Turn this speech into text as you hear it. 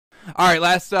All right,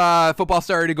 last football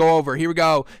story to go over. Here we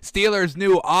go. Steelers'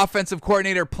 new offensive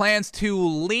coordinator plans to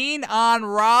lean on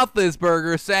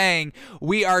Roethlisberger, saying,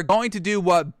 "We are going to do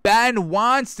what Ben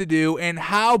wants to do and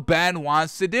how Ben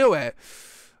wants to do it."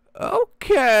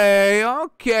 Okay.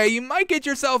 You might get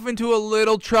yourself into a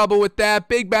little trouble with that.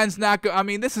 Big Ben's not I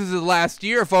mean, this is his last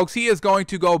year, folks. He is going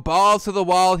to go balls to the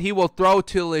wall. He will throw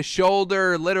till his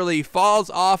shoulder literally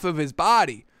falls off of his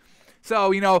body.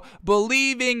 So,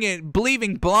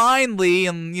 believing blindly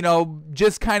and,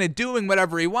 just kind of doing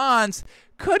whatever he wants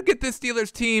could get the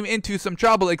Steelers team into some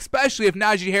trouble, especially if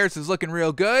Najee Harris is looking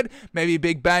real good. Maybe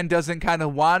Big Ben doesn't kind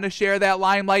of want to share that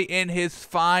limelight in his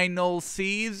final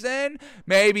season.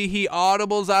 Maybe he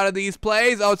audibles out of these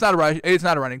plays. Oh, it's not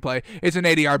a running play. It's an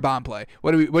 80-yard bomb play.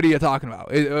 What are you talking about?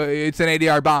 It's an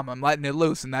 80-yard bomb. I'm letting it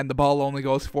loose, and then the ball only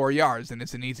goes 4 yards, and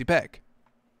it's an easy pick.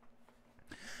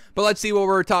 But let's see what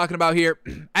we're talking about here.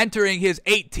 Entering his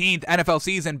 18th NFL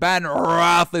season, Ben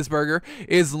Roethlisberger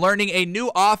is learning a new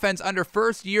offense under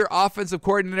first-year offensive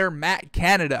coordinator Matt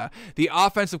Canada. The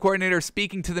offensive coordinator,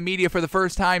 speaking to the media for the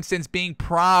first time since being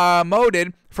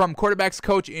promoted from quarterbacks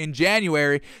coach in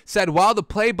January, said while the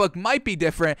playbook might be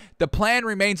different, the plan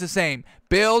remains the same.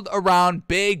 Build around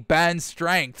Big Ben's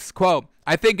strengths. Quote,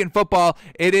 "I think in football,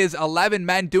 it is 11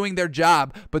 men doing their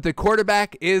job, but the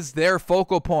quarterback is their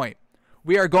focal point.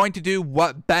 We are going to do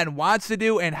what Ben wants to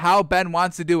do and how Ben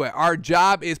wants to do it. Our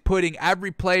job is putting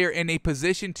every player in a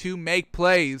position to make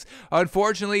plays."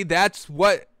 Unfortunately, that's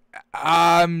what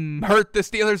hurt the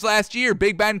Steelers last year.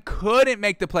 Big Ben couldn't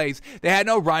make the plays. They had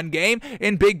no run game,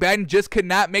 and Big Ben just could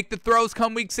not make the throws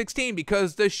come week 16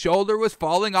 because the shoulder was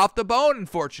falling off the bone,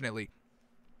 unfortunately.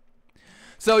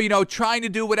 So, trying to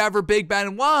do whatever Big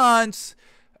Ben wants,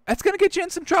 that's going to get you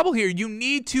in some trouble here. You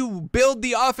need to build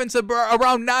the offense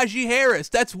around Najee Harris.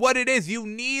 That's what it is. You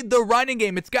need the running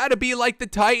game. It's got to be like the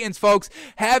Titans, folks,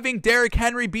 having Derrick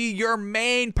Henry be your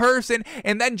main person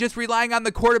and then just relying on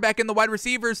the quarterback and the wide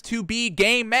receivers to be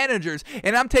game managers.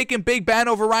 And I'm taking Big Ben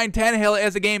over Ryan Tannehill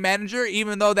as a game manager,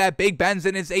 even though that Big Ben's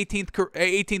in his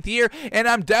 18th year. And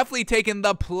I'm definitely taking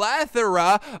the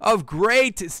plethora of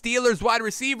great Steelers wide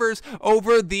receivers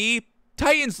over the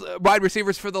Titans wide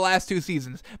receivers for the last 2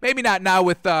 seasons. Maybe not now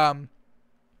with Julio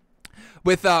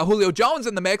Jones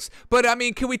in the mix, but I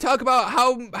mean, can we talk about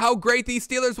how great these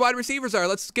Steelers wide receivers are?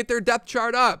 Let's get their depth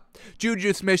chart up.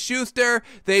 Juju Smith-Schuster,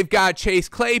 they've got Chase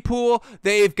Claypool,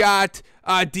 they've got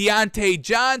Deontay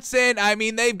Johnson. I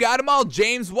mean, they've got them all.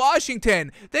 James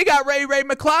Washington. They got Ray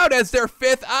McCloud as their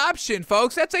 5th option,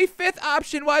 folks. That's a 5th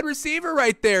option wide receiver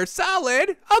right there.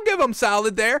 Solid. I'll give them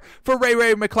solid there for Ray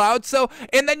McCloud. So,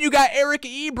 and then you got Eric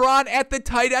Ebron at the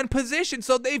tight end position.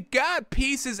 So they've got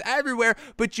pieces everywhere,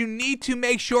 but you need to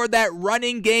make sure that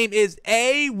running game is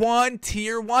A1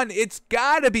 tier 1. It's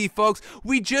got to be, folks.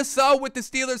 We just saw what the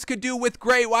Steelers could do with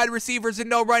great wide receivers and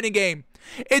no running game.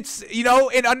 It's,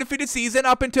 an undefeated season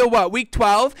up until week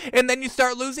 12, and then you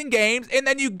start losing games, and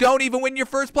then you don't even win your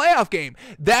first playoff game.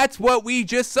 That's what we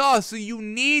just saw. So you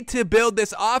need to build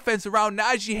this offense around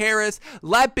Najee Harris,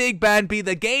 let Big Ben be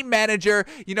the game manager,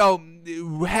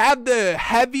 have the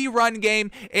heavy run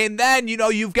game, and then,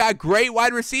 you've got great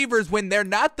wide receivers when they're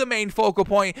not the main focal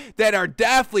point that are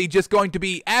definitely just going to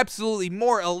be absolutely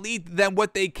more elite than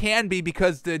what they can be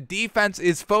because the defense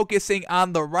is focusing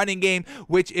on the running game,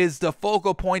 which is the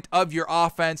focal point of your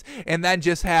offense, and then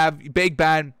just have Big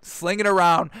Ben sling it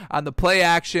around on the play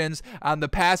actions, on the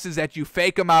passes that you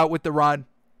fake them out with the run.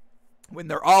 When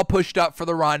they're all pushed up for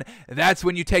the run, that's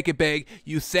when you take it big.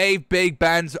 You save Big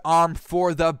Ben's arm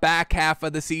for the back half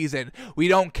of the season. We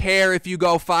don't care if you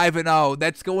go 5-0.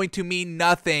 That's going to mean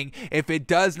nothing if it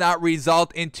does not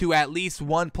result into at least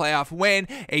one playoff win,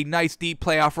 a nice deep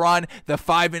playoff run. The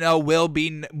 5-0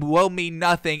 will mean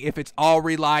nothing if it's all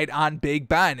relied on Big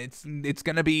Ben. It's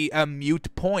going to be a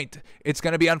mute point. It's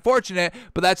going to be unfortunate,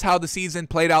 but that's how the season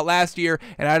played out last year,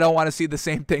 and I don't want to see the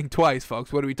same thing twice,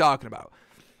 folks. What are we talking about?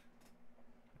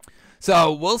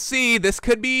 So we'll see. This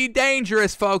could be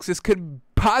dangerous, folks. This could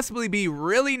possibly be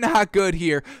really not good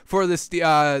here for this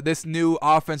new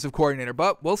offensive coordinator.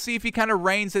 But we'll see if he kind of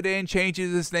reins it in,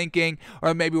 changes his thinking,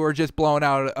 or maybe we're just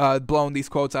blowing these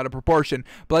quotes out of proportion.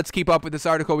 But let's keep up with this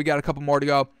article. We got a couple more to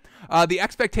go. The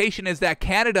expectation is that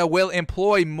Canada will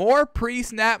employ more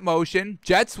pre-snap motion,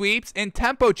 jet sweeps, and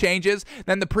tempo changes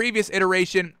than the previous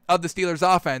iteration of the Steelers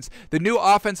offense. The new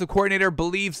offensive coordinator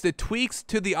believes the tweaks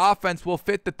to the offense will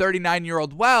fit the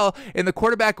 39-year-old well, and the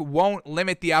quarterback won't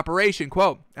limit the operation.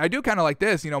 Quote, I do kind of like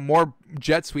this, more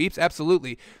jet sweeps,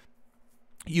 absolutely.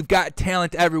 You've got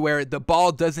talent everywhere. The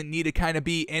ball doesn't need to kind of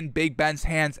be in Big Ben's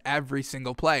hands every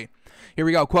single play. Here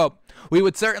we go, quote, "We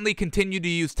would certainly continue to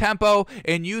use tempo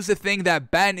and use the thing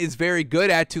that Ben is very good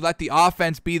at to let the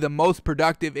offense be the most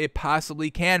productive it possibly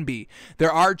can be.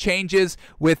 There are changes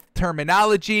with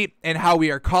terminology and how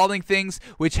we are calling things,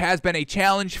 which has been a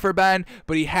challenge for Ben,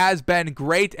 but he has been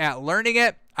great at learning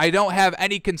it. I don't have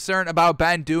any concern about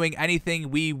Ben doing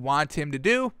anything we want him to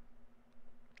do."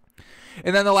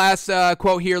 And then the last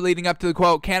quote here leading up to the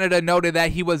quote, Canada noted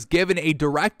that he was given a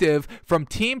directive from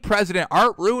team president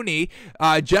Art Rooney,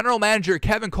 general manager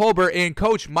Kevin Colbert, and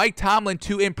coach Mike Tomlin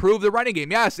to improve the running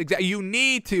game. Yes, exactly. You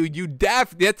need to.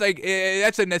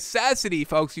 That's a necessity,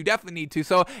 folks. You definitely need to.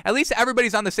 So at least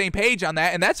everybody's on the same page on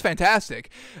that, and that's fantastic.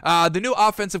 The new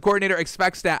offensive coordinator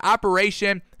expects that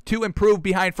operation to improve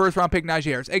behind first-round pick Najee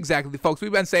Harris. Exactly, folks.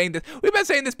 We've been saying this. We've been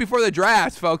saying this before the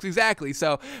draft, folks. Exactly.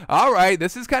 So, all right,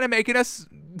 this is kind of making us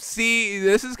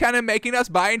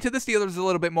buy into the Steelers a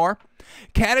little bit more.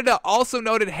 Canada also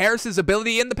noted Harris's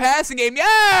ability in the passing game.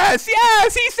 Yes,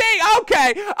 he's saying,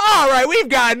 okay, all right, we've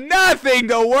got nothing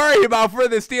to worry about for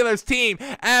the Steelers team.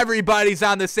 Everybody's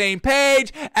on the same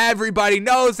page. Everybody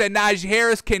knows that Najee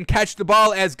Harris can catch the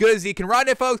ball as good as he can run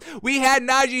it, folks. We had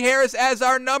Najee Harris as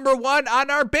our number 1 on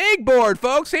our big board,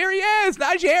 folks. Here he is.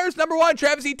 Najee Harris, number 1.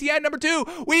 Travis Etienne, number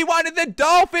 2. We wanted the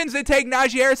Dolphins to take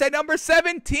Najee Harris at number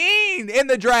 17 in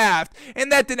the draft,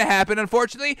 and that didn't happen,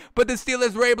 unfortunately, but the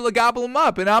Steelers were able to gobble him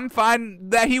up, and I'm fine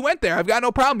that he went there. I've got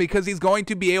no problem because he's going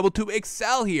to be able to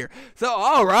excel here. So,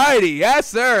 alrighty, yes,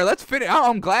 sir. Let's finish. Oh,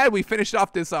 I'm glad we finished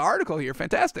off this article here.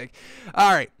 Fantastic.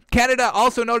 All right. Canada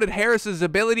also noted Harris's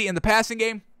ability in the passing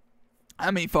game. I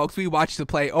mean, folks, we watched the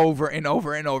play over and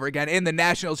over and over again. In the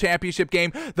national championship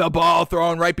game, the ball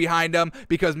thrown right behind him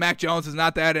because Mac Jones is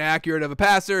not that accurate of a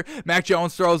passer. Mac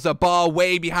Jones throws the ball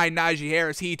way behind Najee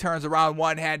Harris. He turns around,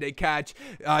 one-handed catch,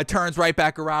 turns right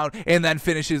back around, and then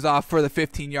finishes off for the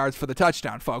 15 yards for the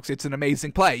touchdown, folks. It's an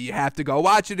amazing play. You have to go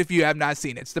watch it if you have not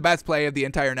seen it. It's the best play of the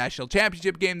entire national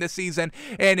championship game this season,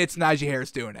 and it's Najee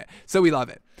Harris doing it. So we love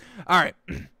it. All right.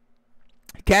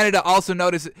 Canada also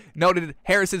noted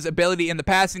Harris's ability in the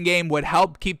passing game would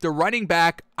help keep the running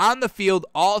back on the field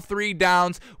all 3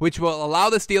 downs, which will allow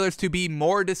the Steelers to be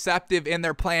more deceptive in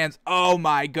their plans. Oh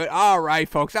my good. All right,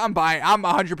 folks, I'm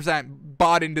 100%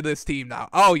 bought into this team now.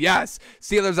 Oh yes,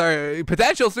 Steelers are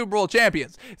potential Super Bowl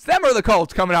champions. It's them or the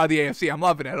Colts coming out of the AFC. I'm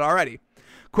loving it already.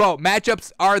 Quote,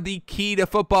 matchups are the key to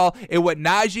football, and what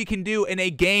Najee can do in a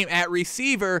game at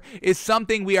receiver is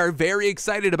something we are very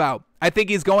excited about. I think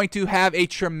he's going to have a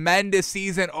tremendous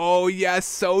season. Oh, yes,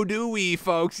 so do we,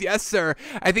 folks. Yes, sir.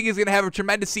 I think he's going to have a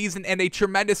tremendous season and a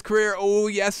tremendous career. Oh,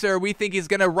 yes, sir. We think he's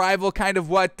going to rival kind of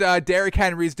what Derrick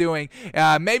Henry's doing.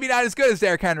 Maybe not as good as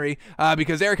Derrick Henry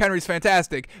because Derrick Henry's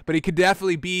fantastic, but he could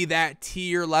definitely be that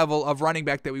tier level of running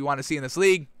back that we want to see in this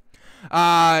league.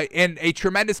 And a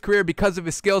tremendous career because of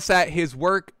his skill set, his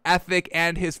work ethic,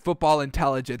 and his football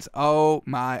intelligence. Oh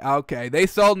my, okay. They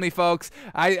sold me, folks.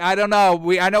 I don't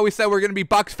know. I know we said we're going to be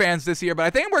Bucs fans this year, but I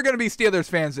think we're going to be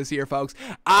Steelers fans this year, folks.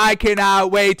 I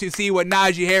cannot wait to see what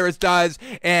Najee Harris does.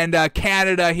 And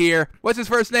Canada here. What's his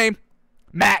first name?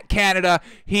 Matt Canada.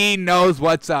 He knows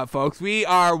what's up, folks. We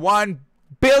are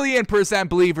 1,000,000,000%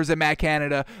 believers in Matt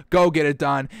Canada. Go get it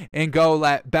done and go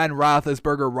let Ben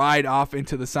Roethlisberger ride off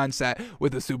into the sunset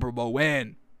with a Super Bowl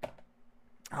win.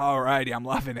 Alrighty, I'm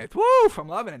loving it. Woof, I'm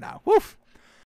loving it now. Woof.